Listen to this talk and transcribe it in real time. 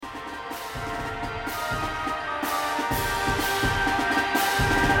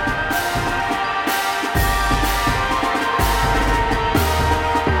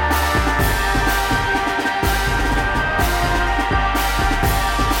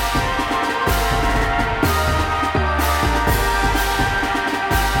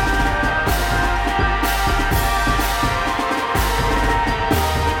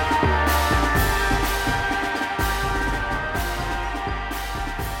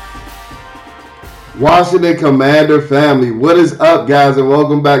Washington Commander family, what is up, guys, and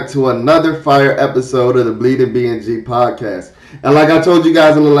welcome back to another fire episode of the Bleeding BNG podcast. And like I told you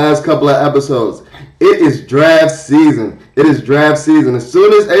guys in the last couple of episodes, it is draft season. It is draft season. As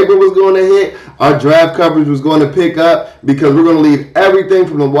soon as April was going to hit, our draft coverage was going to pick up because we're going to leave everything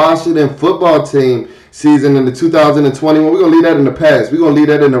from the Washington football team season in the 2021. We're going to leave that in the past. We're going to leave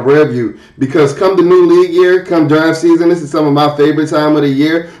that in the rear view because come the new league year, come draft season, this is some of my favorite time of the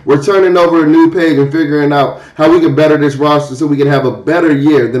year. We're turning over a new page and figuring out how we can better this roster so we can have a better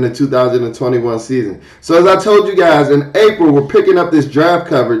year than the 2021 season. So as I told you guys, in April, we're picking up this draft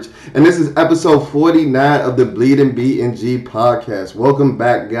coverage, and this is episode 49 of the Bleeding BNG podcast. Welcome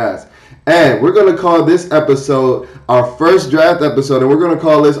back, guys. And we're going to call this episode our first draft episode, and we're going to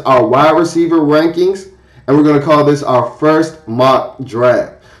call this our wide receiver rankings, and we're going to call this our first mock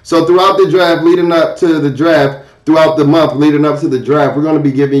draft. So throughout the draft, leading up to the draft, throughout the month leading up to the draft, we're going to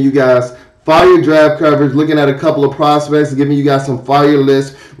be giving you guys fire draft coverage, looking at a couple of prospects, giving you guys some fire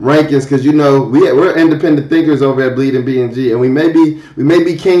list rankings, because you know we're independent thinkers over at Bleeding BNG, and we may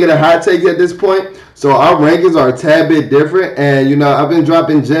be king of the hot takes at this point. So our rankings are a tad bit different, and you know I've been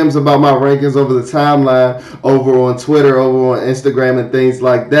dropping gems about my rankings over the timeline, over on Twitter, over on Instagram, and things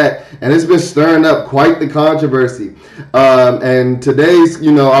like that, and it's been stirring up quite the controversy. And today's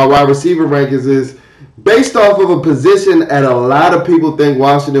our wide receiver rankings is based off of a position that a lot of people think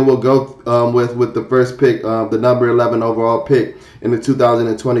Washington will go with the first pick, the number 11 overall pick in the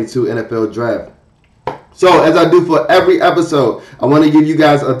 2022 NFL Draft. So, as I do for every episode, I want to give you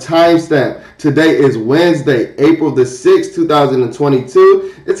guys a timestamp. Today is Wednesday, April the 6th,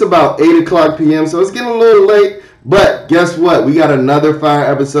 2022. It's about 8 o'clock p.m., so it's getting a little late. But guess what? We got another fire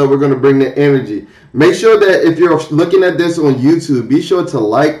episode. We're going to bring the energy. Make sure that if you're looking at this on YouTube, be sure to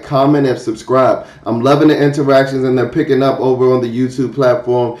like, comment, and subscribe. I'm loving the interactions, and they're picking up over on the YouTube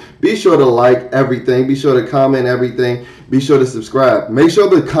platform. Be sure to like everything. Be sure to comment everything. Be sure to subscribe. Make sure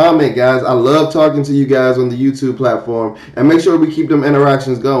to comment, guys. I love talking to you guys on the YouTube platform. And make sure we keep them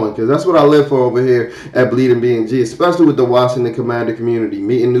interactions going, because that's what I live for over here at Bleeding BNG, especially with the Washington Commander community,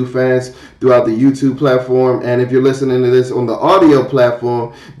 meeting new fans throughout the YouTube platform. And if you're listening to this on the audio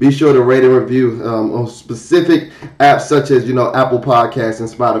platform, be sure to rate and review on specific apps such as, Apple Podcasts and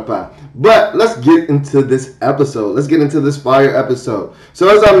Spotify. But let's get into this episode. Let's get into this fire episode.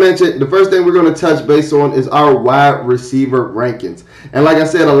 So as I mentioned, the first thing we're going to touch base on is our wide receiver rankings. And like I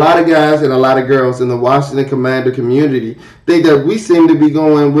said, a lot of guys and a lot of girls in the Washington Commander community think that we seem to be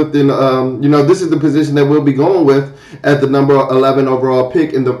going within, this is the position that we'll be going with at the number 11 overall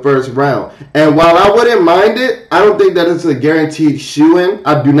pick in the first round. And while I wouldn't mind it, I don't think that it's a guaranteed shoe-in.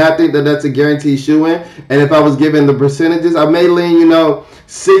 I do not think that that's a guaranteed shoe-in. And if I was given the percentages, I may lean,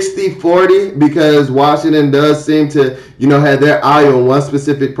 60-40, because Washington does seem to, have their eye on one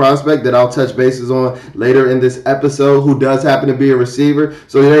specific prospect that I'll touch bases on later in this episode, who does happen to be a receiver.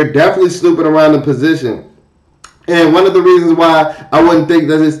 So they're definitely snooping around the position. And one of the reasons why I wouldn't think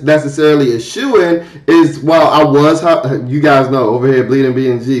that it's necessarily a shoe-in is, while I was, you guys know, over here at Bleeding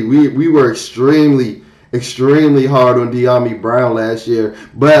BNG, we were extremely hard on Dyami Brown last year,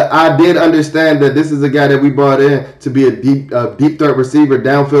 but I did understand that this is a guy that we brought in to be a deep threat receiver,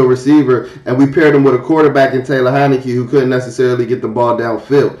 downfield receiver, and we paired him with a quarterback in Taylor Heineke who couldn't necessarily get the ball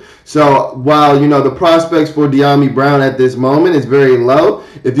downfield. So while the prospects for Dyami Brown at this moment is very low,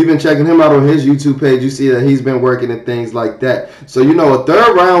 if you've been checking him out on his YouTube page, you see that he's been working and things like that. So a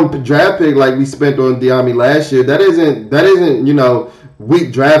third round draft pick like we spent on Dyami last year, that isn't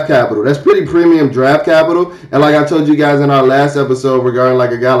weak draft capital. That's pretty premium draft capital. And like I told you guys in our last episode regarding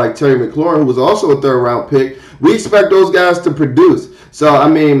like a guy like Terry McLaurin, who was also a third round pick, we expect those guys to produce. So I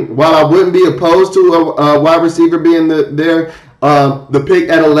mean, while I wouldn't be opposed to a wide receiver being the pick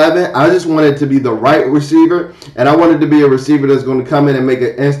at 11, I just wanted to be the right receiver, and I wanted to be a receiver that's going to come in and make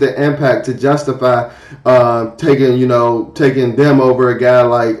an instant impact to justify taking them over a guy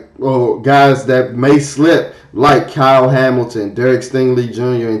guys that may slip, like Kyle Hamilton, Derek Stingley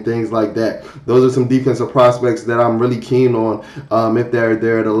Jr., and things like that. Those are some defensive prospects that I'm really keen on if they're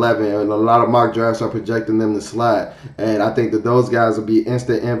there at 11. And a lot of mock drafts are projecting them to slide. And I think that those guys will be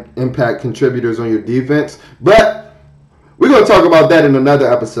instant impact contributors on your defense. But we're going to talk about that in another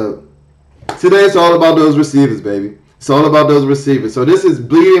episode. Today it's all about those receivers, baby. It's all about those receivers. So this is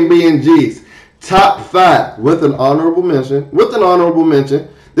Bleeding BNG's top 5 with an honorable mention.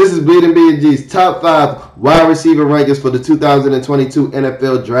 This is Bleeding BNG's top 5 wide receiver rankings for the 2022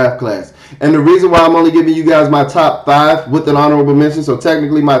 NFL draft class. And the reason why I'm only giving you guys my top 5 with an honorable mention, so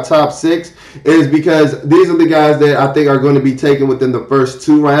technically my top 6, is because these are the guys that I think are going to be taken within the first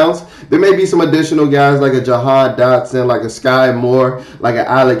 2 rounds. There may be some additional guys like a Jahan Dotson, like a Sky Moore, like an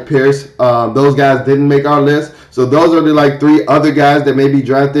Alec Pierce. Those guys didn't make our list. So those are the like 3 other guys that may be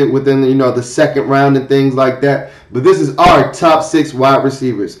drafted within the second round and things like that. But this is our top 6 wide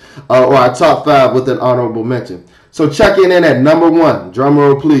receivers, or our top 5 with an honorable mention. So checking in at number 1, drum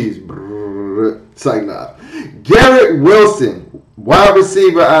roll please. It's like nah. Garrett Wilson, wide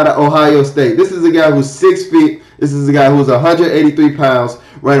receiver out of Ohio State. This is a guy who's 6 feet. This is a guy who's 183 pounds,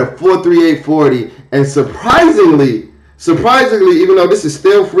 ran a 4.38 40, and surprisingly, even though this is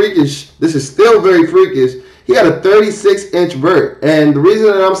still freakish, this is still very freakish, he had a 36-inch vert. And the reason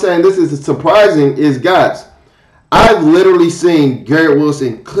that I'm saying this is surprising is, guys, I've literally seen Garrett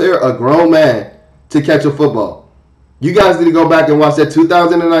Wilson clear a grown man to catch a football. You guys need to go back and watch that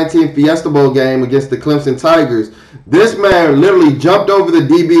 2019 Fiesta Bowl game against the Clemson Tigers. This man literally jumped over the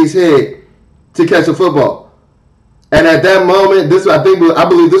DB's head to catch a football. And at that moment, I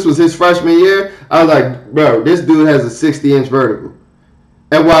believe this was his freshman year. I was like, bro, this dude has a 60-inch vertical.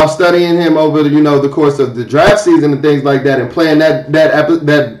 And while studying him over the course of the draft season and things like that, and playing that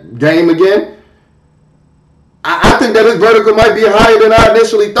game again, I think that his vertical might be higher than I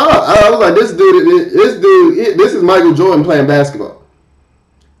initially thought. I was like, this is Michael Jordan playing basketball.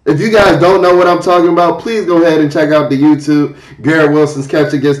 If you guys don't know what I'm talking about, please go ahead and check out the YouTube. Garrett Wilson's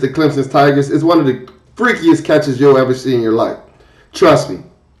catch against the Clemson Tigers. It's one of the freakiest catches you'll ever see in your life. Trust me.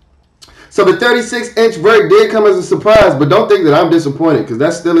 So the 36-inch vert did come as a surprise, but don't think that I'm disappointed, because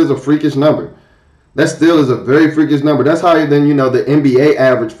that still is a freakish number. That still is a very freakish number. That's higher than, the NBA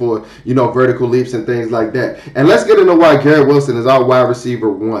average for, vertical leaps and things like that. And let's get into why Garrett Wilson is our wide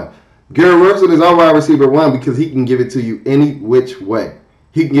receiver 1. Garrett Wilson is our wide receiver 1 because he can give it to you any which way.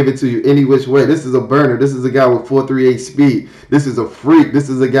 He can give it to you any which way. This is a burner. This is a guy with 4.38 speed. This is a freak. This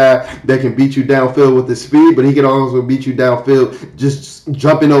is a guy that can beat you downfield with the speed, but he can also beat you downfield just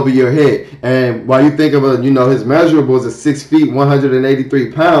jumping over your head. And while you think of his measurables of 6 feet,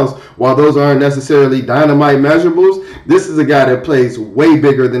 183 pounds, while those aren't necessarily dynamite measurables, this is a guy that plays way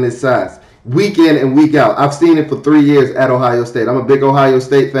bigger than his size. Week in and week out. I've seen it for 3 years at Ohio State. I'm a big Ohio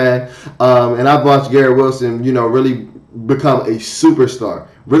State fan, and I've watched Garrett Wilson, really become a superstar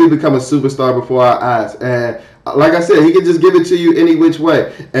before our eyes. And like I said, he can just give it to you any which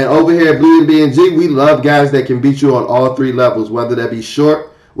way. And over here at Bleeding BNG, we love guys that can beat you on all 3 levels, whether that be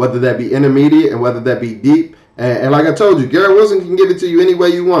short, whether that be intermediate, and whether that be deep. And like I told you, Garrett Wilson can give it to you any way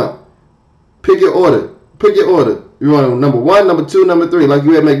you want. Pick your order. You want number 1, number 2, number 3, like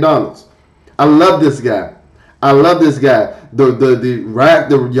you at McDonald's. I love this guy.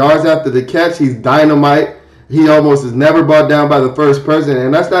 The yards after the catch, he's dynamite. He almost is never brought down by the first person,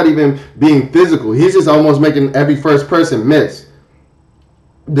 and that's not even being physical. He's just almost making every first person miss.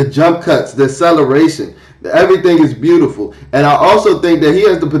 The jump cuts, the acceleration, everything is beautiful. And I also think that he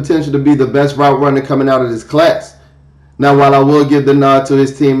has the potential to be the best route runner coming out of this class. Now, while I will give the nod to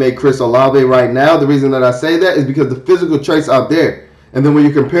his teammate Chris Olave right now, the reason that I say that is because the physical traits are there. And then when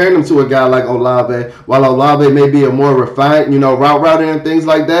you're comparing him to a guy like Olave, while Olave may be a more refined, route runner and things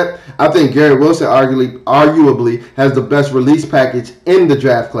like that, I think Garrett Wilson arguably has the best release package in the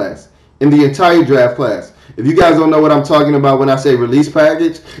draft class, in the entire draft class. If you guys don't know what I'm talking about when I say release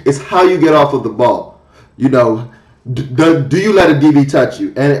package, it's how you get off of the ball. Do you let a DB touch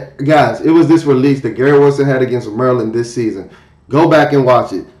you? And guys, it was this release that Garrett Wilson had against Maryland this season. Go back and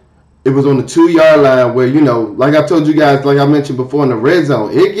watch it. It was on the 2-yard line where, like I told you guys, like I mentioned before in the red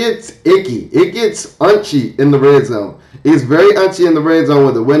zone, it gets icky. It gets unchy in the red zone. It's very unchy in the red zone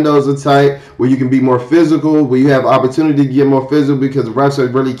where the windows are tight, where you can be more physical, where you have opportunity to get more physical because the refs are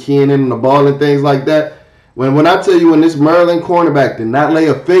really keying in on the ball and things like that. When I tell you when this Maryland cornerback did not lay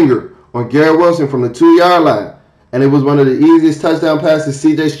a finger on Garrett Wilson from the 2-yard line, and it was one of the easiest touchdown passes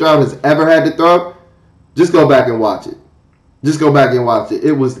C.J. Stroud has ever had to throw, just go back and watch it.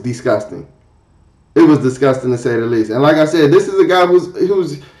 It was disgusting. It was disgusting to say the least. And like I said, this is a guy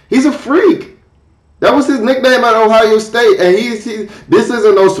he's a freak. That was his nickname at Ohio State, and this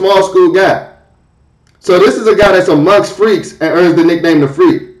isn't no small school guy. So this is a guy that's amongst freaks and earns the nickname the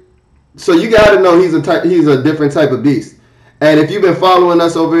Freak. So you got to know he's a different type of beast. And if you've been following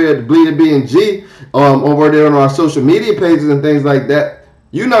us over here at Bleeding BNG, over there on our social media pages and things like that,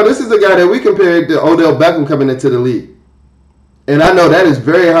 this is a guy that we compared to Odell Beckham coming into the league. And I know that is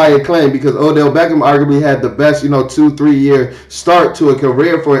very high acclaim because Odell Beckham arguably had the best, 2-3 year start to a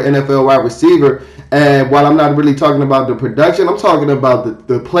career for an NFL wide receiver. And while I'm not really talking about the production, I'm talking about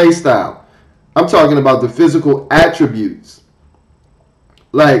the play style. I'm talking about the physical attributes.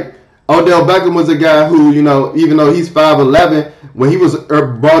 Like, Odell Beckham was a guy who, even though he's 5'11", when he was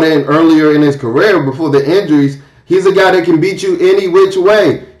brought in earlier in his career before the injuries, he's a guy that can beat you any which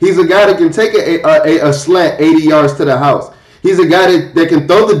way. He's a guy that can take a slant 80 yards to the house. He's a guy that can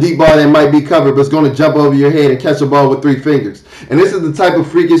throw the deep ball that might be covered, but it's going to jump over your head and catch a ball with 3 fingers. And this is the type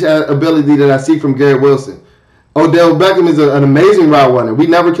of freakish ability that I see from Garrett Wilson. Odell Beckham is an amazing route runner. We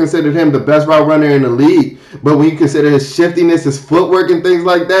never considered him the best route runner in the league, but when you consider his shiftiness, his footwork, and things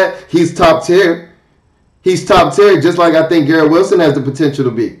like that, he's top tier. He's top tier, just like I think Garrett Wilson has the potential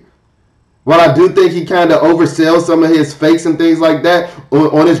to be. While I do think he kind of oversells some of his fakes and things like that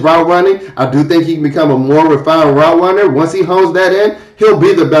on his route running, I do think he can become a more refined route runner. Once he hones that in, he'll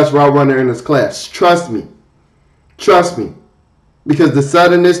be the best route runner in his class. Trust me. Trust me. Because the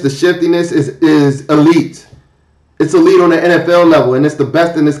suddenness, the shiftiness is elite. It's elite on the NFL level, and it's the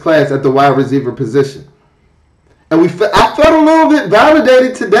best in this class at the wide receiver position. And I felt a little bit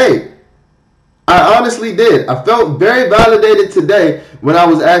validated today. I honestly did. I felt very validated today when I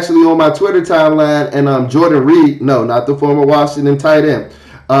was actually on my Twitter timeline and Jordan Reed, no, not the former Washington tight end,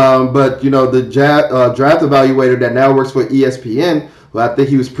 but the draft evaluator that now works for ESPN, who I think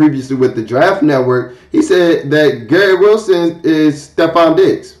he was previously with the Draft Network, he said that Garrett Wilson is Stephon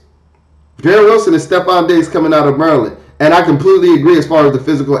Diggs. Garrett Wilson is Stephon Diggs coming out of Maryland. And I completely agree as far as the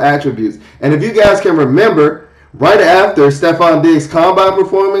physical attributes. And if you guys can remember, right after Stephon Diggs' combine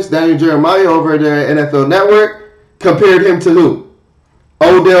performance, Daniel Jeremiah over there at NFL Network compared him to who?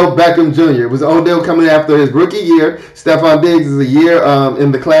 Odell Beckham Jr. It was Odell coming after his rookie year. Stephon Diggs is a year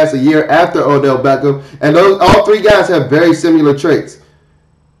in the class a year after Odell Beckham. And all 3 guys have very similar traits.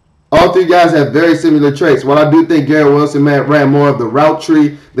 All 3 guys have very similar traits. While I do think Garrett Wilson ran more of the route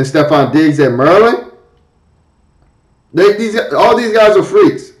tree than Stephon Diggs at Maryland, all these guys are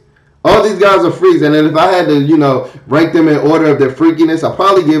freaks. All these guys are freaks. And then if I had to, rank them in order of their freakiness, I'd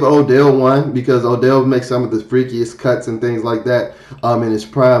probably give Odell 1 because Odell makes some of the freakiest cuts and things like that in his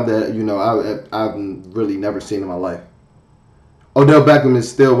prime that, I've really never seen in my life. Odell Beckham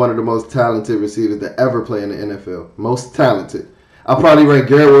is still one of the most talented receivers to ever play in the NFL. Most talented. I'll probably rank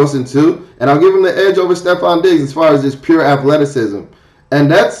Garrett Wilson 2, and I'll give him the edge over Stephon Diggs as far as just pure athleticism.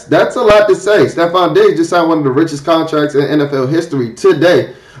 And that's a lot to say. Stephon Diggs just signed one of the richest contracts in NFL history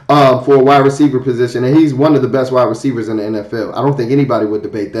today for a wide receiver position, and he's one of the best wide receivers in the NFL. I don't think anybody would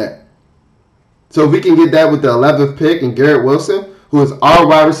debate that. So if we can get that with the 11th pick and Garrett Wilson, who is our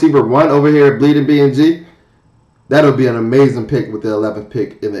wide receiver 1 over here at Bleeding B&G, that'll be an amazing pick with the 11th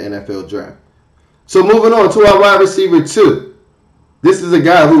pick in the NFL draft. So moving on to our wide receiver 2. This is a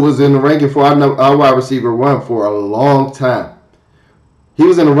guy who was in the ranking for our wide receiver 1 for a long time. He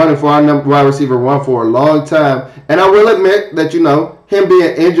was in the running for our wide receiver 1 for a long time. And I will admit that, him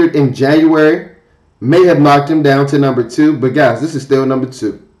being injured in January may have knocked him down to number 2. But guys, this is still number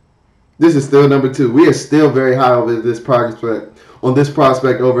 2. This is still number 2. We are still very high over this prospect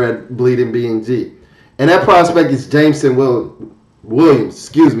over at Bleeding B&G. And that prospect is Jameson Williams.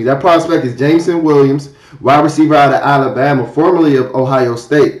 That prospect is Jameson Williams, wide receiver out of Alabama, formerly of Ohio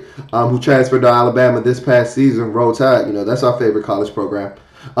State, who transferred to Alabama this past season. Roll Tide, that's our favorite college program.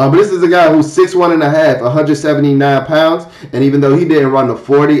 But this is a guy who's 6'1.5", 179 pounds, and even though he didn't run the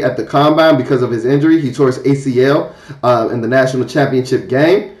 40 at the combine because of his injury, he tore his ACL in the national championship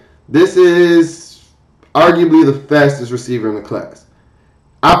game. This is arguably the fastest receiver in the class.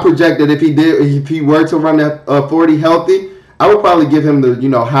 I project that if he were to run that 40 healthy, I would probably give him the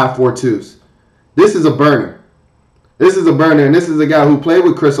high 4.2s. This is a burner. And this is a guy who played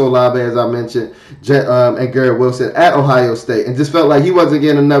with Chris Olave, as I mentioned, and Garrett Wilson at Ohio State, and just felt like he wasn't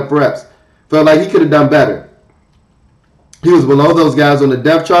getting enough reps. Felt like he could have done better. He was below those guys on the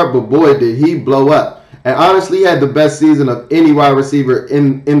depth chart, but boy, did he blow up. And honestly, he had the best season of any wide receiver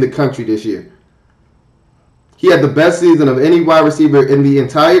in the country this year. He had the best season of any wide receiver in the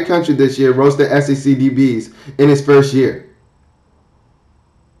entire country this year, roasted SEC DBs in his first year.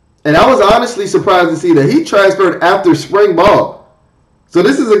 And I was honestly surprised to see that he transferred after spring ball. So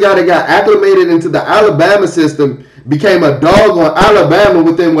this is a guy that got acclimated into the Alabama system, became a dog on Alabama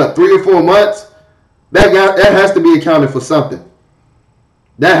within, 3 or 4 months? That has to be accounted for something.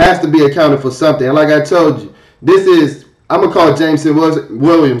 That has to be accounted for something. And like I told you, I'm going to call Jameson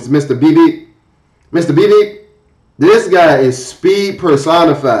Williams Mr. BB. Mr. BB, this guy is speed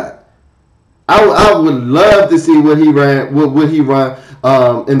personified. I would love to see what he run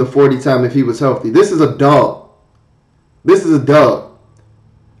in the 40 time if he was healthy. This is a dog.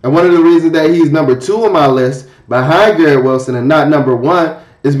 And one of the reasons that he's number 2 on my list behind Garrett Wilson and not number 1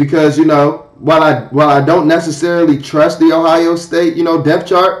 is because, while I don't necessarily trust the Ohio State, depth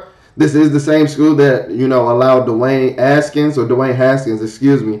chart, This is the same school that, allowed Dwayne Haskins, to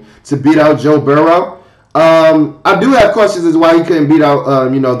beat out Joe Burrow. I do have questions as to why he couldn't beat out,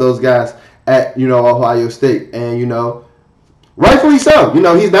 those guys at, Ohio State. And, rightfully so.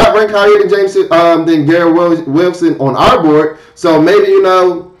 He's not ranked higher than than Garrett Wilson on our board. So maybe,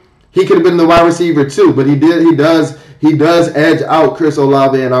 he could have been the wide receiver too. But he does edge out Chris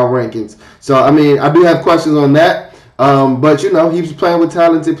Olave in our rankings. So, I do have questions on that. But, he was playing with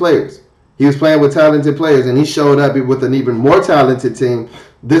talented players. And he showed up with an even more talented team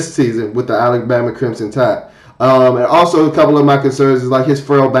this season with the Alabama Crimson Tide. And also a couple of my concerns is like his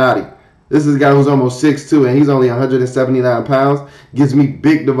frail body. This is a guy who's almost 6'2", and he's only 179 pounds. Gives me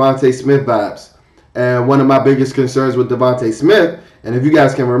big DeVonta Smith vibes. And one of my biggest concerns with DeVonta Smith, and if you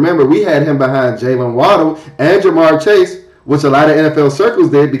guys can remember, we had him behind Jalen Waddle and Jamar Chase, which a lot of NFL circles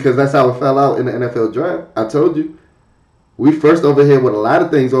did because that's how it fell out in the NFL draft. I told you. We first over here with a lot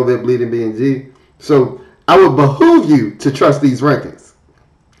of things over at Bleeding B&G. So I would behoove you to trust these rankings.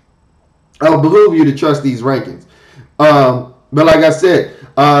 But like I said,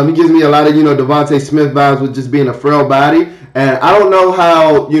 he gives me a lot of, DeVonta Smith vibes with just being a frail body. And I don't know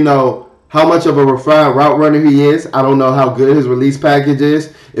how much of a refined route runner he is. I don't know how good his release package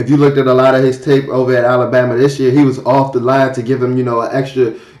is. If you looked at a lot of his tape over at Alabama this year, he was off the line to give him, an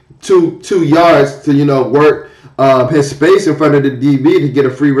extra two yards to, work his space in front of the DB to get a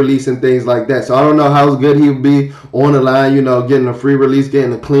free release and things like that. So I don't know how good he would be on the line, getting a free release,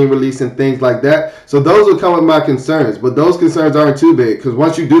 getting a clean release and things like that. So those will come with my concerns. But those concerns aren't too big because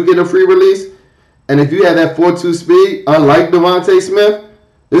once you do get a free release, and if you have that 4.2 speed, unlike DeVonta Smith,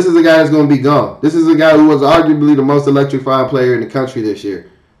 this is a guy that's going to be gone. This is a guy who was arguably the most electrifying player in the country this year.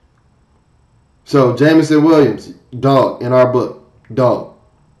 So Jameson Williams, dog in our book. Dog.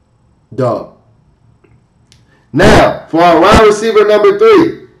 Now, for our wide receiver number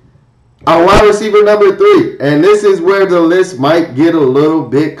three. And this is where the list might get a little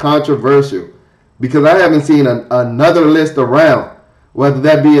bit controversial. Because I haven't seen another list around. Whether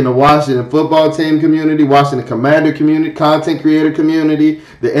that be in the Washington football team community, Washington Commander community, content creator community,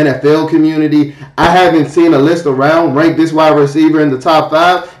 the NFL community. I haven't seen a list around rank this wide receiver in the top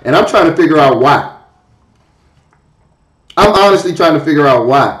 5. And I'm trying to figure out why. I'm honestly trying to figure out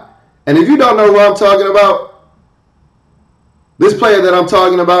why. And if you don't know who I'm talking about, this player that I'm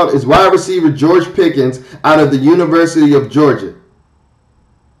talking about is wide receiver George Pickens out of the University of Georgia.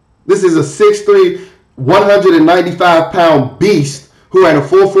 This is a 6'3", 195-pound beast who had a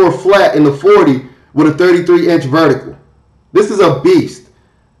 4.4 flat in the 40 with a 33-inch vertical. This is a beast.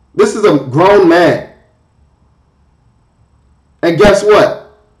 This is a grown man. And guess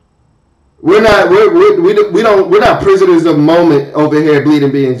what? We're not prisoners of moment over here at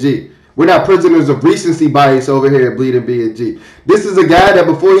Bleeding B&G. We're not prisoners of recency bias over here at Bleeding B&G. This is a guy that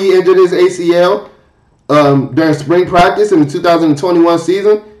before he injured his ACL during spring practice in the 2021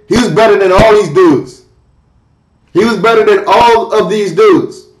 season, he was better than all these dudes.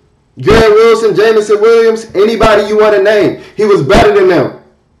 Garrett Wilson, Jameson Williams, anybody you want to name. He was better than them.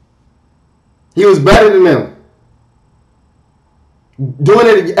 Doing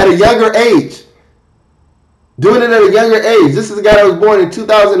it at a younger age. This is a guy that was born in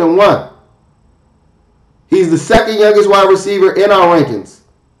 2001. He's the second youngest wide receiver in our rankings.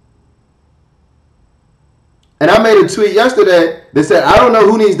 And I made a tweet yesterday that said, I don't know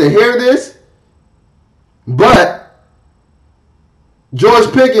who needs to hear this, but George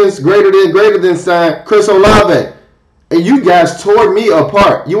Pickens greater than signed Chris Olave. And you guys tore me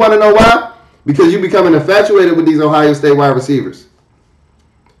apart. You want to know why? Because you're becoming infatuated with these Ohio State wide receivers.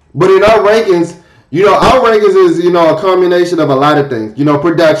 But in our rankings, our rankings is, a combination of a lot of things.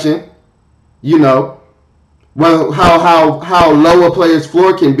 Production, how low a player's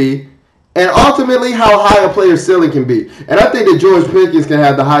floor can be, and ultimately how high a player's ceiling can be. And I think that George Pickens can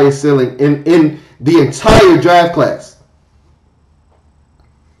have the highest ceiling in the entire draft class.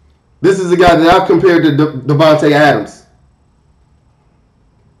 This is a guy that I've compared to Davante Adams.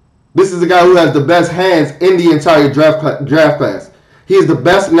 This is a guy who has the best hands in the entire draft class. He is the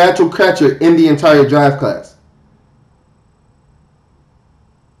best natural catcher in the entire draft class.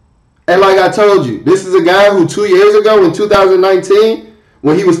 And like I told you, this is a guy who 2 years ago in 2019,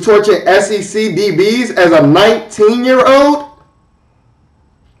 when he was torching SEC DBs as a 19-year-old,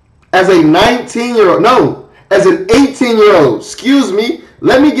 as an 18-year-old,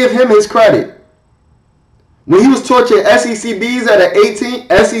 let me give him his credit. When he was torching SEC DBs at an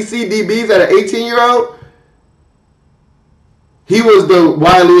 18-year-old, he was the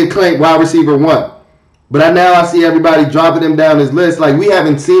widely acclaimed wide receiver 1. But now I see everybody dropping him down his list like we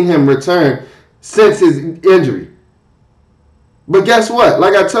haven't seen him return since his injury. But guess what?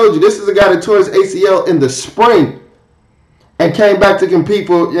 Like I told you, this is a guy that tore his ACL in the spring and came back to compete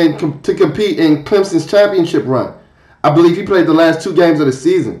in Clemson's championship run. I believe he played the last 2 games of the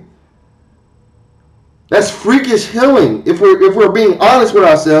season. That's freakish healing if we're being honest with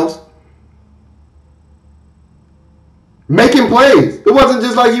ourselves. Making plays. It wasn't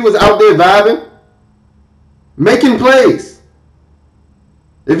just like he was out there vibing. Making plays.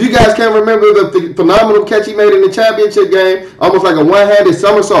 If you guys can't remember the phenomenal catch he made in the championship game, almost like a one-handed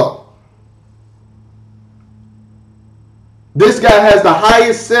somersault. This guy has the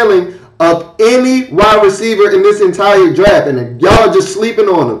highest ceiling of any wide receiver in this entire draft, and y'all are just sleeping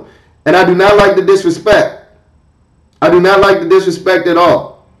on him. And I do not like the disrespect. I do not like the disrespect at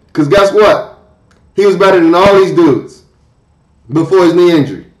all. Because guess what? He was better than all these dudes before his knee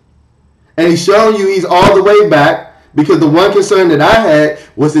injury. And he's showing you he's all the way back, because the one concern that I had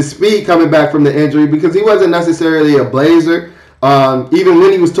was his speed coming back from the injury, because he wasn't necessarily a blazer. Even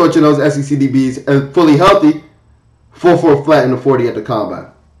when he was torching those SEC DBs fully healthy, 4.4 flat in the 40 at the combine.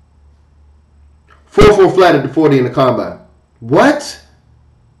 4.4 flat at the 40 in the combine. What?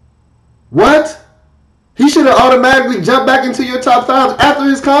 He should have automatically jumped back into your top 5 after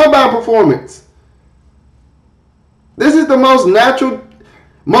his combine performance. This is the most natural,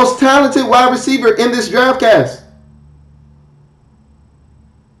 most talented wide receiver in this draft class.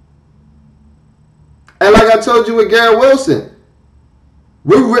 And like I told you with Garrett Wilson,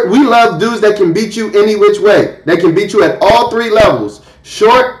 we love dudes that can beat you any which way. They can beat you at all 3 levels: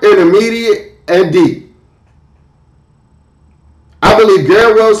 short, intermediate, and deep. I believe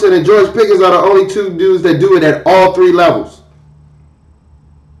Garrett Wilson and George Pickens are the only 2 dudes that do it at all 3 levels.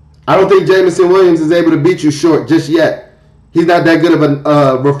 I don't think Jameson Williams is able to beat you short just yet. He's not that good of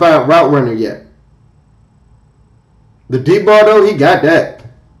a refined route runner yet. The deep ball, though, he got that.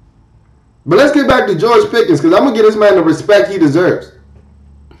 But let's get back to George Pickens, because I'm going to give this man the respect he deserves.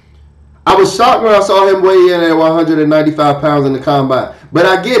 I was shocked when I saw him weigh in at 195 pounds in the combine. But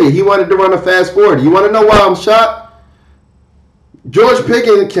I get it. He wanted to run a fast 40. You want to know why I'm shocked? George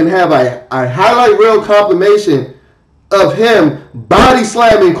Pickens can have a highlight reel compilation of him body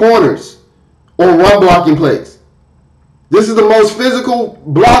slamming corners or run blocking plays. This is the most physical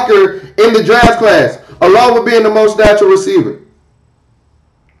blocker in the draft class, along with being the most natural receiver.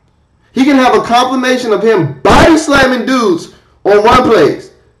 He can have a compilation of him body slamming dudes on run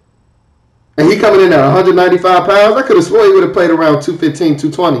plays. And he coming in at 195 pounds. I could have sworn he would have played around 215,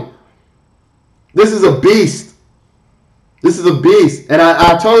 220. This is a beast. This is a beast. And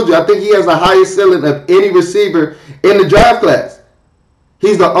I told you, I think he has the highest ceiling of any receiver in the draft class.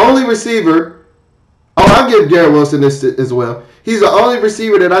 He's the only receiver. Oh, I'll give Garrett Wilson this as well. He's the only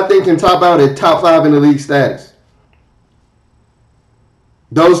receiver that I think can top out at top 5 in the league status.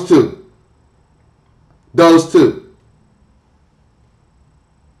 Those two.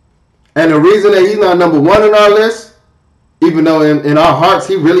 And the reason that he's not number 1 on our list, even though in our hearts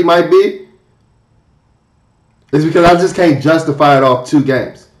he really might be, is because I just can't justify it off 2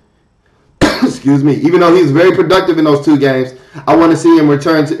 games. Excuse me. Even though he's very productive in those 2 games, I want to see him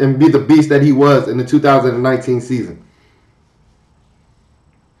return to and be the beast that he was in the 2019 season.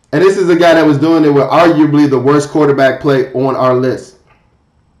 And this is a guy that was doing it with arguably the worst quarterback play on our list.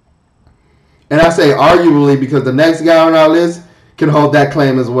 And I say arguably because the next guy on our list can hold that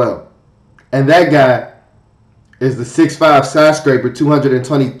claim as well. And that guy is the 6'5" skyscraper,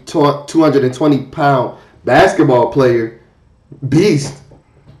 220-pound basketball player, beast,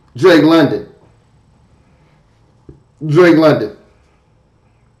 Drake London.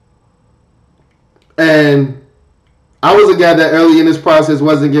 And I was a guy that early in this process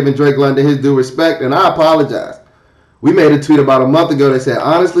wasn't giving Drake London his due respect, and I apologize. We made a tweet about a month ago that said,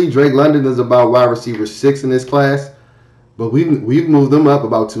 honestly, Drake London is about wide receiver 6 in this class, but we've moved him up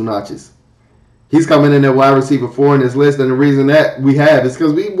about 2 notches. He's coming in at wide receiver 4 in this list, and the reason that we have is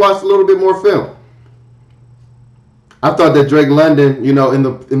because we watched a little bit more film. I thought that Drake London, in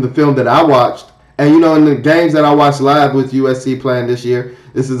the film that I watched, and in the games that I watched live with USC playing this year,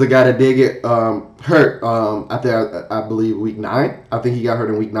 this is a guy that did get hurt. I believe week 9. I think he got hurt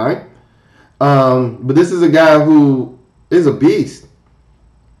in week 9. But this is a guy who is a beast.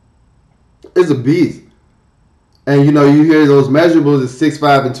 And you hear those measurables is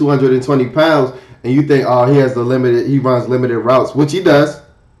 6'5" and 220 pounds, and you think, oh, he runs limited routes, which he does.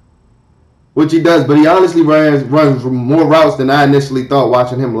 But he honestly runs more routes than I initially thought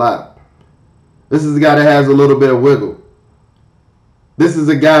watching him live. This is a guy that has a little bit of wiggle. This is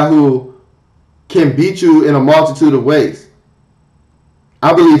a guy who can beat you in a multitude of ways.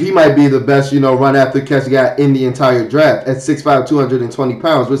 I believe he might be the best, run after catch guy in the entire draft at 6'5", 220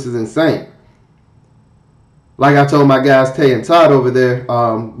 pounds, which is insane. Like I told my guys Tay and Todd over there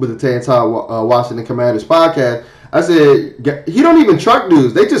with the Tay and Todd Washington Commanders podcast, I said he don't even truck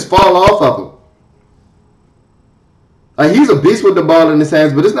dudes. They just fall off of him. Like he's a beast with the ball in his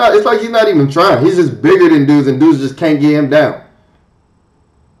hands, but it's like he's not even trying. He's just bigger than dudes, and dudes just can't get him down.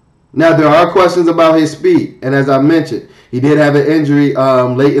 Now there are questions about his speed, and as I mentioned, he did have an injury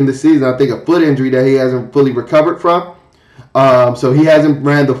late in the season. I think a foot injury that he hasn't fully recovered from. So he hasn't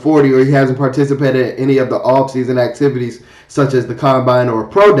ran the 40 or he hasn't participated in any of the off-season activities such as the combine or a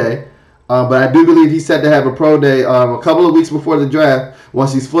pro day. But I do believe he's set to have a pro day a couple of weeks before the draft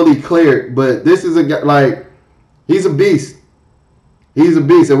once he's fully cleared. But this is a guy, like, he's a beast. He's a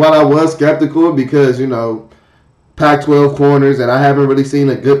beast. And while I was skeptical because, Pac-12 corners, and I haven't really seen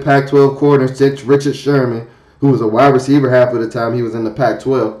a good Pac-12 corner since Richard Sherman, who was a wide receiver half of the time he was in the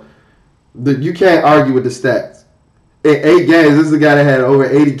Pac-12. You can't argue with the stats. In 8 games, this is a guy that had over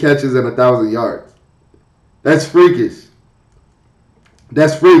 80 catches and 1,000 yards. That's freakish.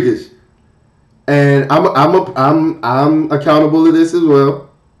 That's freakish. And I'm accountable to this as well.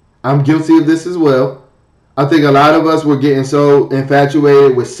 I'm guilty of this as well. I think a lot of us were getting so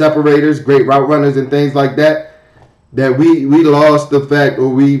infatuated with separators, great route runners, and things like that we lost the fact, or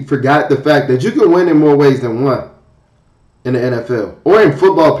we forgot the fact that you can win in more ways than one in the NFL or in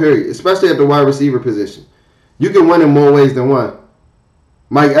football, period, especially at the wide receiver position. You can win in more ways than one.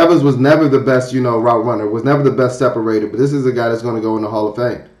 Mike Evans was never the best, route runner, was never the best separator, but this is a guy that's going to go in the Hall of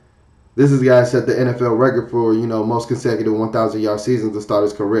Fame. This is a guy that set the NFL record for, most consecutive 1,000-yard seasons to start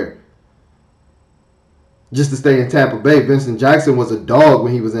his career. Just to stay in Tampa Bay, Vincent Jackson was a dog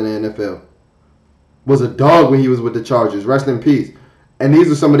when he was in the NFL. Was a dog when he was with the Chargers. Rest in peace. And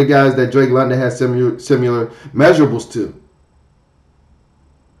these are some of the guys that Drake London has similar measurables to.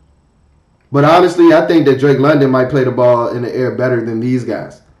 But honestly, I think that Drake London might play the ball in the air better than these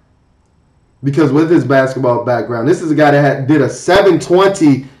guys. Because with his basketball background, this is a guy that did a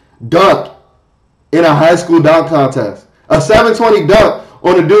 720 dunk in a high school dunk contest. A 720 dunk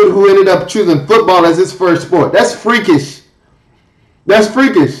on a dude who ended up choosing football as his first sport. That's freakish. That's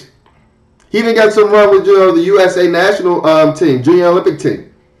freakish. He even got some run with the USA national team, junior Olympic team.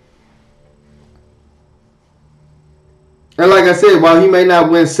 And like I said, while he may not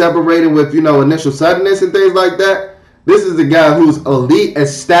win separating with, initial suddenness and things like that, this is a guy who's elite at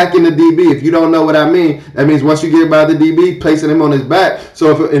stacking the DB. If you don't know what I mean, that means once you get by the DB, placing him on his back.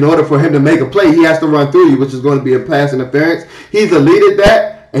 So in order for him to make a play, he has to run through you, which is going to be a pass interference. He's elite at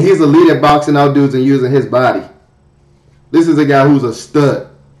that, and he's elite at boxing out dudes and using his body. This is a guy who's a stud.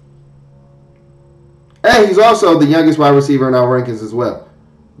 And he's also the youngest wide receiver in our rankings as well.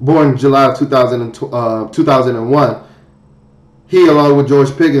 Born July of 2001. He, along with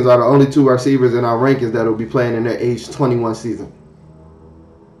George Pickens, are the only 2 receivers in our rankings that will be playing in their age 21 season.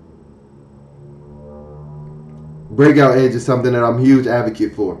 Breakout age is something that I'm a huge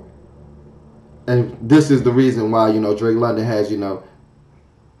advocate for. And this is the reason why, Drake London has,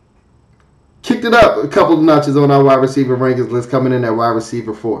 kicked it up a couple of notches on our wide receiver rankings list, coming in at wide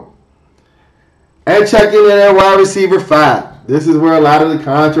receiver 4. And checking in at wide receiver 5. This is where a lot of the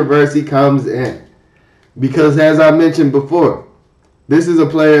controversy comes in. Because as I mentioned before, this is a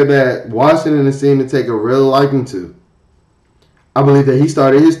player that Washington has seemed to take a real liking to. I believe that he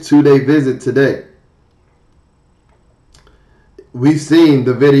started his 2-day visit today. We've seen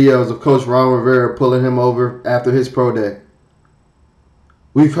the videos of Coach Ron Rivera pulling him over after his pro day.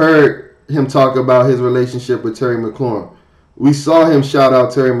 We've heard him talk about his relationship with Terry McLaurin. We saw him shout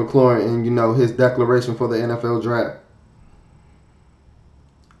out Terry McLaurin in, his declaration for the NFL draft.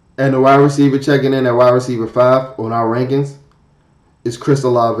 And the wide receiver checking in at wide receiver 5 on our rankings is Chris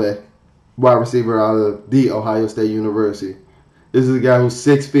Olave, wide receiver out of the Ohio State University. This is a guy who's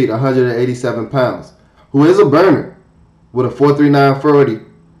 6 feet, 187 pounds, who is a burner with a 4.39 40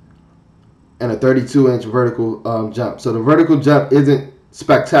 and a 32-inch vertical jump. So the vertical jump isn't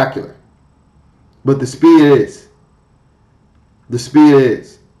spectacular, but the speed is. The speed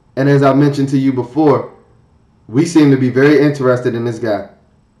is. And as I mentioned to you before, we seem to be very interested in this guy.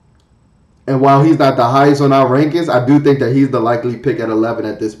 And while he's not the highest on our rankings, I do think that he's the likely pick at 11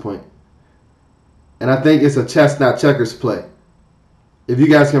 at this point. And I think it's a chestnut checkers play. If you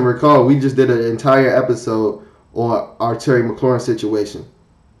guys can recall, we just did an entire episode on our Terry McLaurin situation.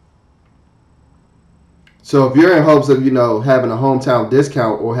 So if you're in hopes of, having a hometown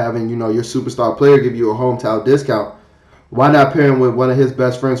discount or having, your superstar player give you a hometown discount, why not pair him with one of his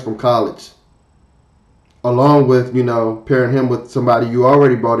best friends from college? Along with, pairing him with somebody you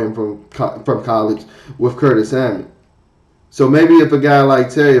already brought in from college with Curtis Samuel. So maybe if a guy like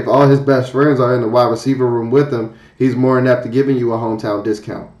Terry, if all his best friends are in the wide receiver room with him, he's more inept to giving you a hometown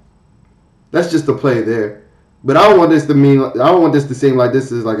discount. That's just the play there. But I don't want this to mean. I don't want this to seem like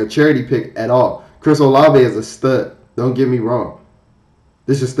this is like a charity pick at all. Chris Olave is a stud. Don't get me wrong.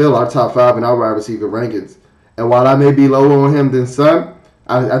 This is still our top 5 in our wide receiver rankings. And while I may be lower on him than some,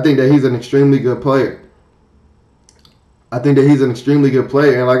 I think that he's an extremely good player.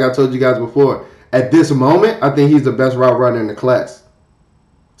 And like I told you guys before, at this moment, I think he's the best route runner in the class.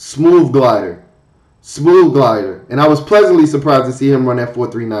 Smooth glider. And I was pleasantly surprised to see him run that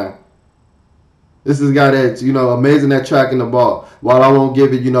 4.39. This is a guy that's, amazing at tracking the ball. While I won't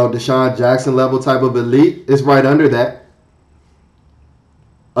give it, Deshaun Jackson level type of elite, it's right under that.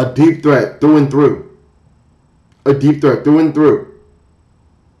 A deep threat through and through. And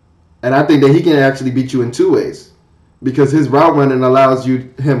I think that he can actually beat you in 2 ways. Because his route running allows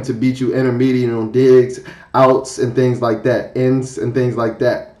him to beat you intermediate on digs, outs, and things like that. Ends and things like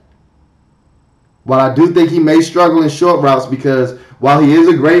that. While I do think he may struggle in short routes because while he is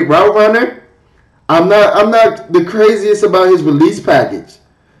a great route runner, I'm not the craziest about his release package.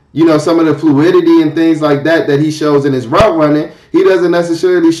 Some of the fluidity and things like that he shows in his route running, he doesn't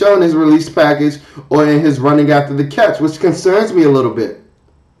necessarily show in his release package or in his running after the catch, which concerns me a little bit.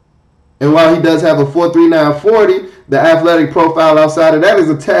 And while he does have a 4.39 40, the athletic profile outside of that is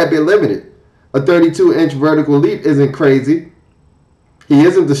a tad bit limited. A 32-inch vertical leap isn't crazy. He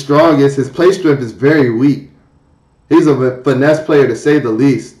isn't the strongest. His play strength is very weak. He's a finesse player to say the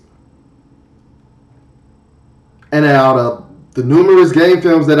least. And out of the numerous game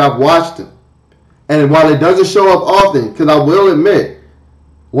films that I've watched him, and while it doesn't show up often, because I will admit,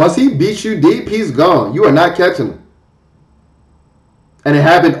 once he beats you deep, he's gone. You are not catching him. And it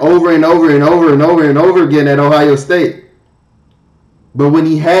happened over and over and over and over and over again at Ohio State. But when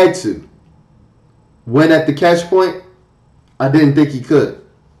he had to win at the catch point, I didn't think he could.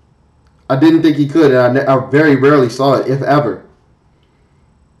 And I very rarely saw it, if ever.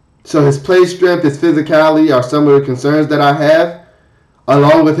 So his play strength, his physicality are some of the concerns that I have,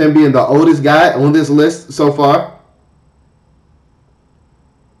 along with him being the oldest guy on this list so far.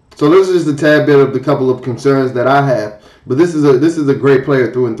 So this is just a tad bit of the couple of concerns that I have. But this is a great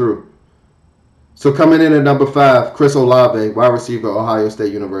player through and through. So coming in at number 5, Chris Olave, wide receiver, Ohio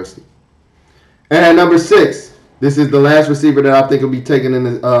State University. And at number 6, this is the last receiver that I think will be taken in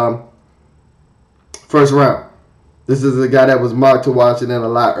the first round. This is a guy that was mocked to Washington a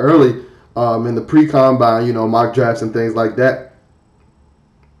lot early in the pre-combine, mock drafts and things like that.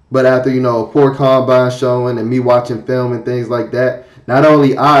 But after, poor combine showing and me watching film and things like that, not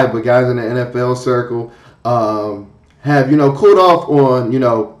only I, but guys in the NFL circle have, cooled off on,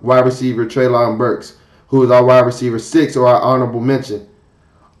 wide receiver Treylon Burks, who is our wide receiver 6 or our honorable mention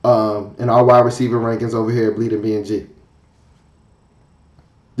in our wide receiver rankings over here at Bleeding BNG.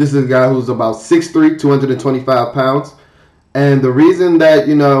 This is a guy who's about 6'3", 225 pounds. And the reason that,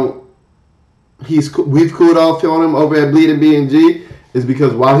 we've cooled off on him over at Bleeding BNG is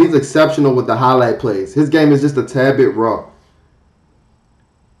because while he's exceptional with the highlight plays, his game is just a tad bit raw.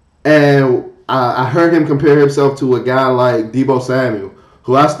 And I heard him compare himself to a guy like Deebo Samuel,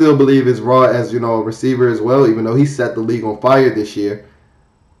 who I still believe is raw as, a receiver as well, even though he set the league on fire this year.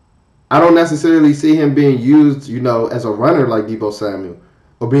 I don't necessarily see him being used, as a runner like Deebo Samuel,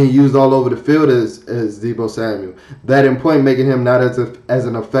 or being used all over the field as Deebo Samuel. That in point making him not as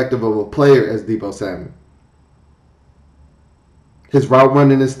an effective of a player as Deebo Samuel. His route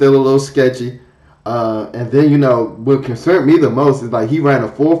running is still a little sketchy. And then, what concerned me the most is like he ran a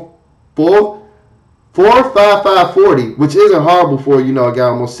 4.55 40, which isn't horrible for, a guy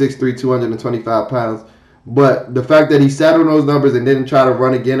almost 6'3", 225 pounds. But the fact that he sat on those numbers and didn't try to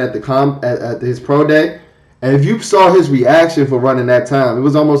run again at his pro day, and if you saw his reaction for running that time, it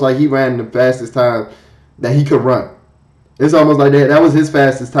was almost like he ran the fastest time that he could run. It's almost like that was his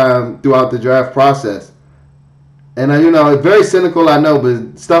fastest time throughout the draft process. And, it's very cynical, I know,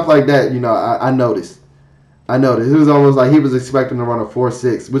 but stuff like that, I noticed. It was almost like he was expecting to run a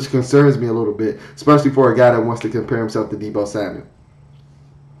 4.6, which concerns me a little bit, especially for a guy that wants to compare himself to Deebo Samuel.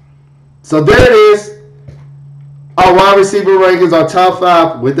 So there it is. Our wide receiver rankings are top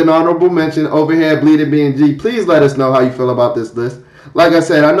 5 with an honorable mention over here at Bleeding BNG. Please let us know how you feel about this list. Like I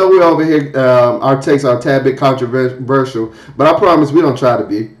said, I know we're over here, our takes are a tad bit controversial, but I promise we don't try to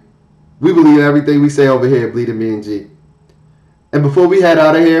be. We believe in everything we say over here at Bleeding BNG. And before we head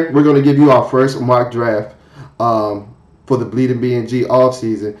out of here, we're going to give you our first mock draft for the Bleeding BNG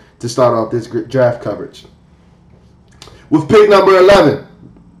offseason to start off this draft coverage. With pick number 11,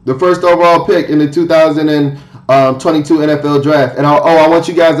 the first overall pick in the 2022 NFL draft. And I want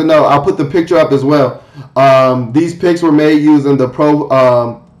you guys to know, I'll put the picture up as well. These picks were made using the Pro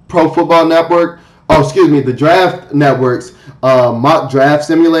Football Network. The Draft Network's mock draft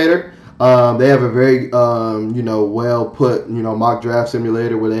simulator. They have a very, well put, mock draft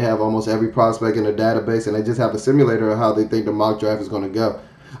simulator where they have almost every prospect in a database, and they just have a simulator of how they think the mock draft is going to go.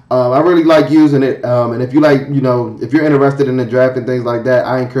 I really like using it, and if you like, if you're interested in the draft and things like that,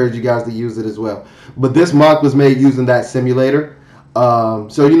 I encourage you guys to use it as well. But this mock was made using that simulator.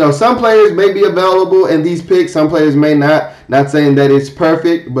 Some players may be available in these picks, some players may not. Not saying that it's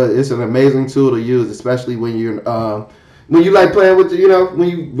perfect, but it's an amazing tool to use, especially when you're when you like playing with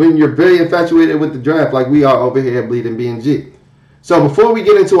when you're very infatuated with the draft, like we are over here at Bleeding BNG. So before we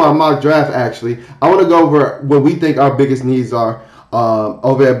get into our mock draft, actually, I want to go over what we think our biggest needs are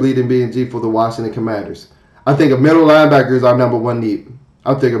over at Bleeding BNG for the Washington Commanders. I think a middle linebacker is our number one need.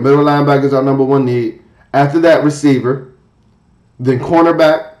 After that, receiver, then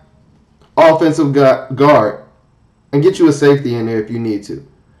cornerback, offensive guard, and get you a safety in there if you need to.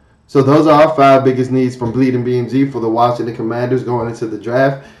 So those are our 5 biggest needs from Bleeding BNG for the Washington Commanders going into the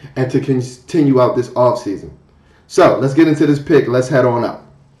draft and to continue out this offseason. So let's get into this pick. Let's head on up.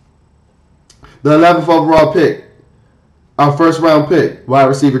 The 11th overall pick, our first round pick, wide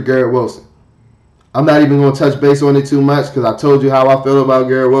receiver Garrett Wilson. I'm not even going to touch base on it too much because I told you how I feel about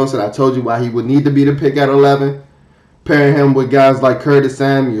Garrett Wilson. I told you why he would need to be the pick at 11. Pairing him with guys like Curtis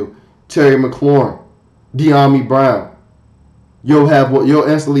Samuel, Terry McLaurin, De'Ami Brown. You'll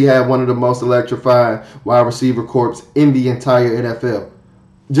instantly have one of the most electrifying wide receiver corps in the entire NFL.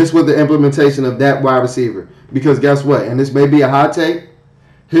 Just with the implementation of that wide receiver. Because guess what? And this may be a hot take.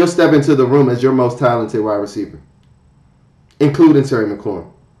 He'll step into the room as your most talented wide receiver. Including Terry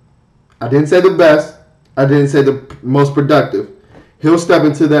McLaurin. I didn't say the best. I didn't say the most productive. He'll step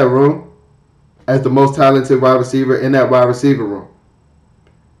into that room as the most talented wide receiver in that wide receiver room.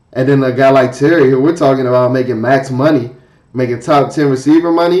 And then a guy like Terry, who we're talking about making max money, making top 10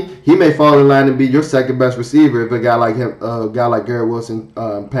 receiver money, he may fall in line and be your second best receiver if a guy like Garrett Wilson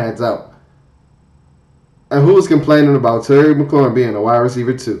pans out. And who's complaining about Terry McLaurin being a wide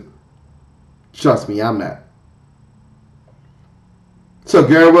receiver too? Trust me, I'm not. So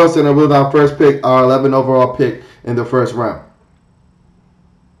Garrett Wilson with our first pick, our 11th overall pick in the first round.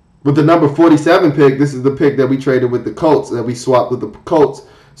 With the number 47 pick, this is the pick that we traded with the Colts, that we swapped with the Colts.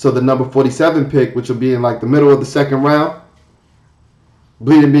 So the number 47 pick, which will be in like the middle of the second round,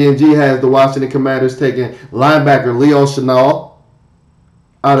 Bleeding BNG has the Washington Commanders taking linebacker Leo Chenal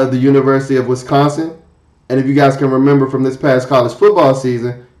out of the University of Wisconsin. And if you guys can remember from this past college football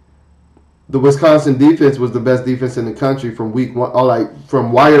season, the Wisconsin defense was the best defense in the country from week one, or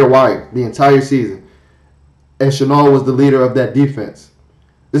from wire to wire, the entire season. And Chenal was the leader of that defense.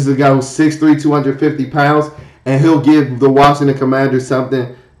 This is a guy who's 6'3", 250 pounds, and he'll give the Washington Commanders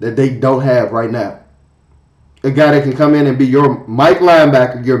something that they don't have right now. A guy that can come in and be your Mike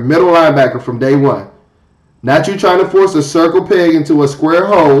linebacker, your middle linebacker from day one. Not you trying to force a circle peg into a square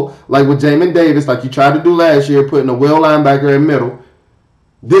hole like with Jamin Davis, like you tried to do last year, putting a will linebacker in middle.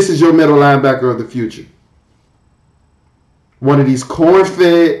 This is your middle linebacker of the future. One of these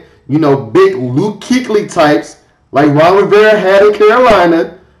corn-fed, big Luke Kuechly types, like Ron Rivera had in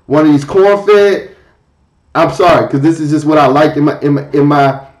Carolina. One of these corn-fed. I'm sorry, because this is just what I like in my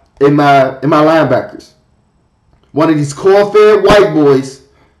linebackers. One of these corn-fed white boys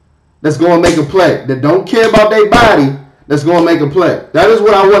that's going to make a play, that don't care about their body, that's going to make a play. That is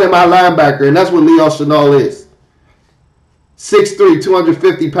what I want in my linebacker, and that's what Leo Chenal is. 6'3",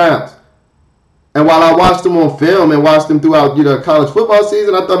 250 pounds. And while I watched him on film and watched him throughout college football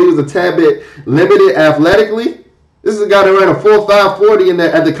season, I thought he was a tad bit limited athletically. This is a guy that ran a 4.5 40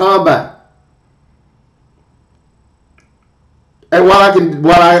 at the combine. And I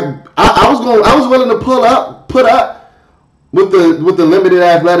was willing to put up with the limited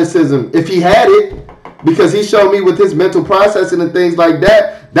athleticism if he had it, because he showed me with his mental processing and things like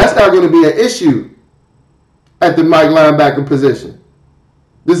that, that's not going to be an issue at the Mike linebacker position.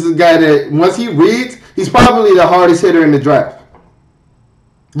 This is a guy that once he reads, he's probably the hardest hitter in the draft,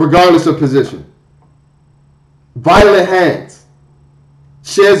 regardless of position. Violent hands,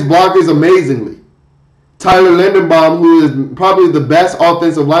 sheds blockers amazingly. Tyler Linderbaum, who is probably the best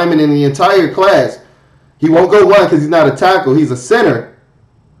offensive lineman in the entire class. He won't go one because he's not a tackle. He's a center.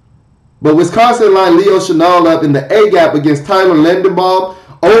 But Wisconsin lined Leo Chenal up in the A-gap against Tyler Linderbaum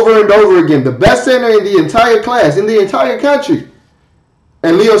over and over again. The best center in the entire class, in the entire country.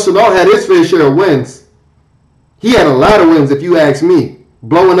 And Leo Chenal had his fair share of wins. He had a lot of wins, if you ask me.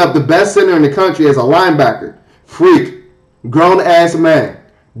 Blowing up the best center in the country as a linebacker. Freak. Grown-ass man.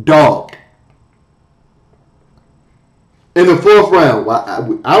 Dog. In the fourth round,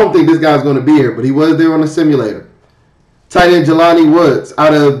 I don't think this guy's going to be here, but he was there on the simulator. Tight end Jelani Woods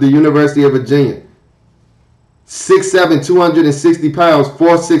out of the University of Virginia. 6'7", 260 pounds,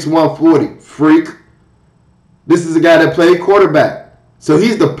 4'6", 140. Freak. This is a guy that played quarterback. So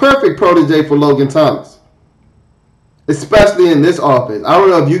he's the perfect protege for Logan Thomas. Especially in this offense. I don't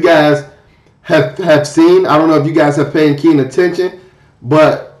know if you guys have seen, I don't know if you guys have paid keen attention,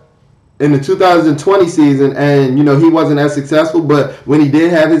 but in the 2020 season, and he wasn't as successful, but when he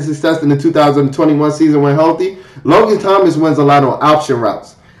did have his success in the 2021 season when healthy, Logan Thomas wins a lot on option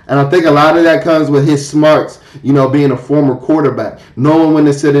routes. And I think a lot of that comes with his smarts, being a former quarterback, knowing when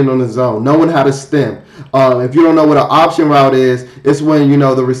to sit in on the zone, knowing how to stem. If you don't know what an option route is, it's when,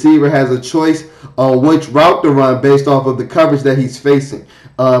 the receiver has a choice on which route to run based off of the coverage that he's facing.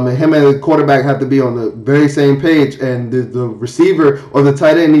 And him and the quarterback have to be on the very same page, and the receiver or the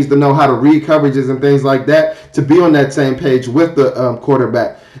tight end needs to know how to read coverages and things like that to be on that same page with the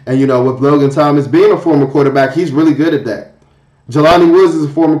quarterback. And, with Logan Thomas being a former quarterback, he's really good at that. Jelani Woods is a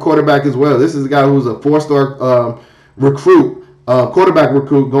former quarterback as well. This is a guy who's a four-star recruit, quarterback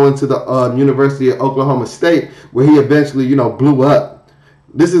recruit going to the University of Oklahoma State, where he eventually, blew up.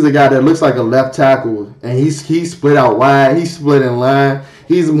 This is a guy that looks like a left tackle, and he's split out wide. He's split in line.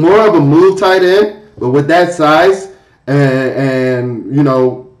 He's more of a move tight end, but with that size and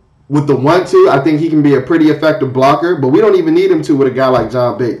with the 1-2, I think he can be a pretty effective blocker, but we don't even need him to with a guy like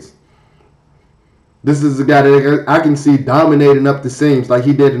John Bates. This is a guy that I can see dominating up the seams like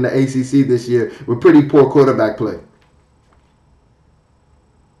he did in the ACC this year with pretty poor quarterback play.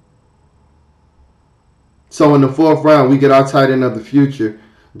 So in the 4th round, we get our tight end of the future,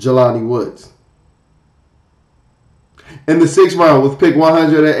 Jelani Woods. In the 6th round, with pick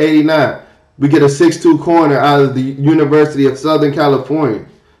 189, we get a 6'2" corner out of the University of Southern California,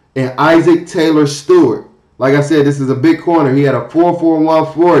 and Isaac Taylor Stewart. Like I said, this is a big corner. He had a 4'4",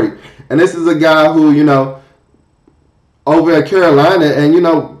 140. And this is a guy who, over at Carolina, and,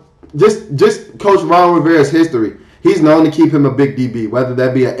 just Coach Ron Rivera's history. He's known to keep him a big DB, whether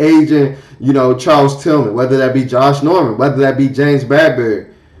that be an agent, Charles Tillman, whether that be Josh Norman, whether that be James Bradbury.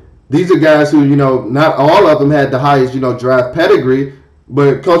 These are guys who, not all of them had the highest, draft pedigree,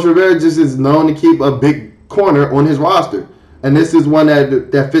 but Coach Rivera just is known to keep a big corner on his roster. And this is one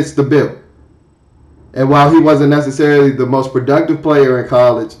that fits the bill. And while he wasn't necessarily the most productive player in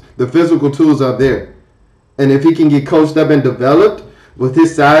college, the physical tools are there. And if he can get coached up and developed with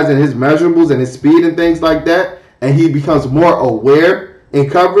his size and his measurables and his speed and things like that, and he becomes more aware in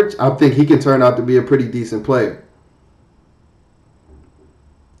coverage, I think he can turn out to be a pretty decent player.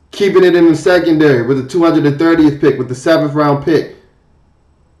 Keeping it in the secondary with the 230th pick, with the 7th round pick,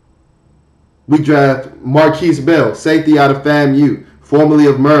 we draft Marquise Bell, safety out of FAMU, formerly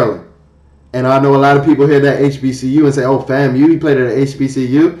of Maryland. And I know a lot of people hear that HBCU and say, oh, FAMU, he played at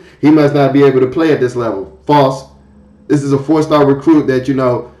HBCU. He must not be able to play at this level. False. This is a 4-star recruit that,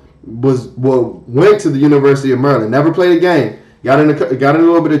 went to the University of Maryland. Never played a game. Got in a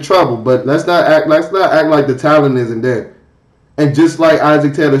little bit of trouble. But let's not act like the talent isn't there. And just like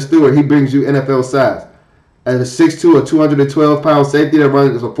Isaac Taylor Stewart, he brings you NFL size. At a 6'2", a 212-pound safety that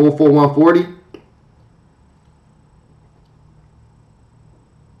runs a 4'4", 140.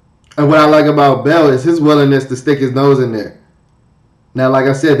 And what I like about Bell is his willingness to stick his nose in there. Now, like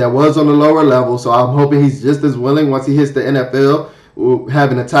I said, that was on the lower level, so I'm hoping he's just as willing once he hits the NFL,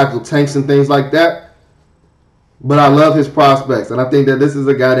 having to tackle tanks and things like that. But I love his prospects, and I think that this is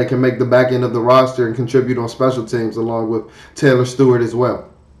a guy that can make the back end of the roster and contribute on special teams along with Taylor Stewart as well.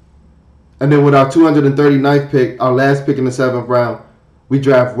 And then with our 239th pick, our last pick in the 7th round, we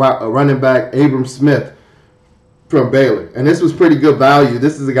draft running back Abram Smith from Baylor. And this was pretty good value.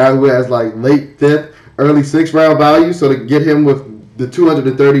 This is a guy who has like late 5th, early 6th round value. So to get him with the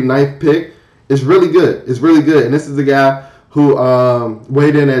 239th pick is really good. It's really good. And this is a guy who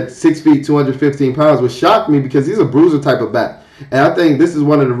weighed in at 6 feet, 215 pounds, which shocked me because he's a bruiser type of back. And I think this is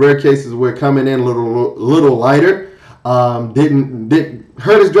one of the rare cases where coming in a little lighter didn't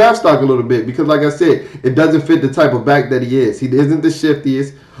hurt his draft stock a little bit because, like I said, it doesn't fit the type of back that he is. He isn't the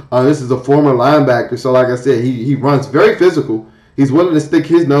shiftiest. This is a former linebacker, so like I said, he runs very physical. He's willing to stick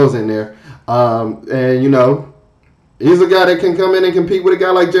his nose in there, and he's a guy that can come in and compete with a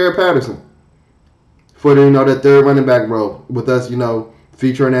guy like Jared Patterson for that third running back role with us.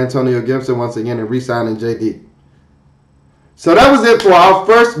 Featuring Antonio Gibson once again and re-signing JD. So that was it for our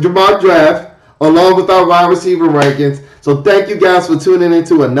first mock draft, along with our wide receiver rankings. So thank you guys for tuning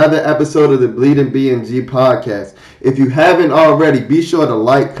into another episode of the Bleeding BNG podcast. If you haven't already, be sure to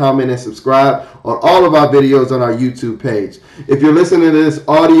like, comment, and subscribe on all of our videos on our YouTube page. If you're listening to this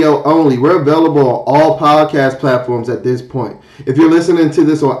audio only, we're available on all podcast platforms at this point. If you're listening to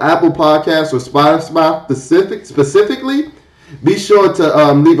this on Apple Podcasts or Spotify specifically, Be sure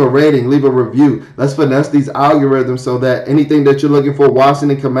to leave a rating, leave a review. Let's finesse these algorithms so that anything that you're looking for,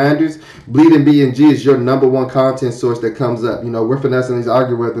 Washington Commanders, Bleeding BNG is your number one content source that comes up. We're finessing these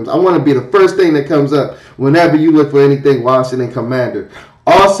algorithms. I want to be the first thing that comes up whenever you look for anything Washington Commander.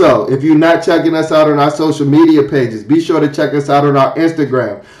 Also, if you're not checking us out on our social media pages, be sure to check us out on our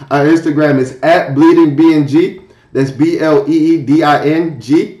Instagram. Our Instagram is at BleedingBNG. That's BLEEDING,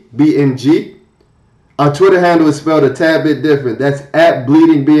 BNG. Our Twitter handle is spelled a tad bit different. That's at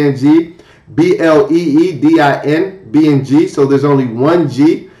BleedingBNG, BLEEDINBNG. So there's only one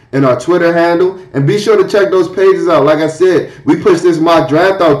G in our Twitter handle. And be sure to check those pages out. Like I said, we pushed this mock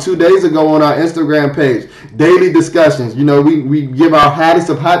draft out 2 days ago on our Instagram page. Daily discussions. We give our hottest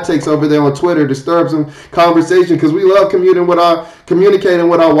of hot takes over there on Twitter to stir up some conversation because we love communicating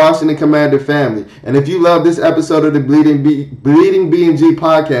with our Washington Commander family. And if you love this episode of the Bleeding BNG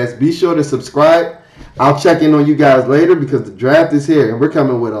podcast, be sure to subscribe. I'll check in on you guys later because the draft is here and we're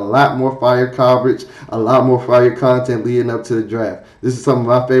coming with a lot more fire coverage, a lot more fire content leading up to the draft. This is some of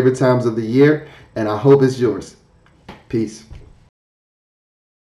my favorite times of the year and I hope it's yours. Peace.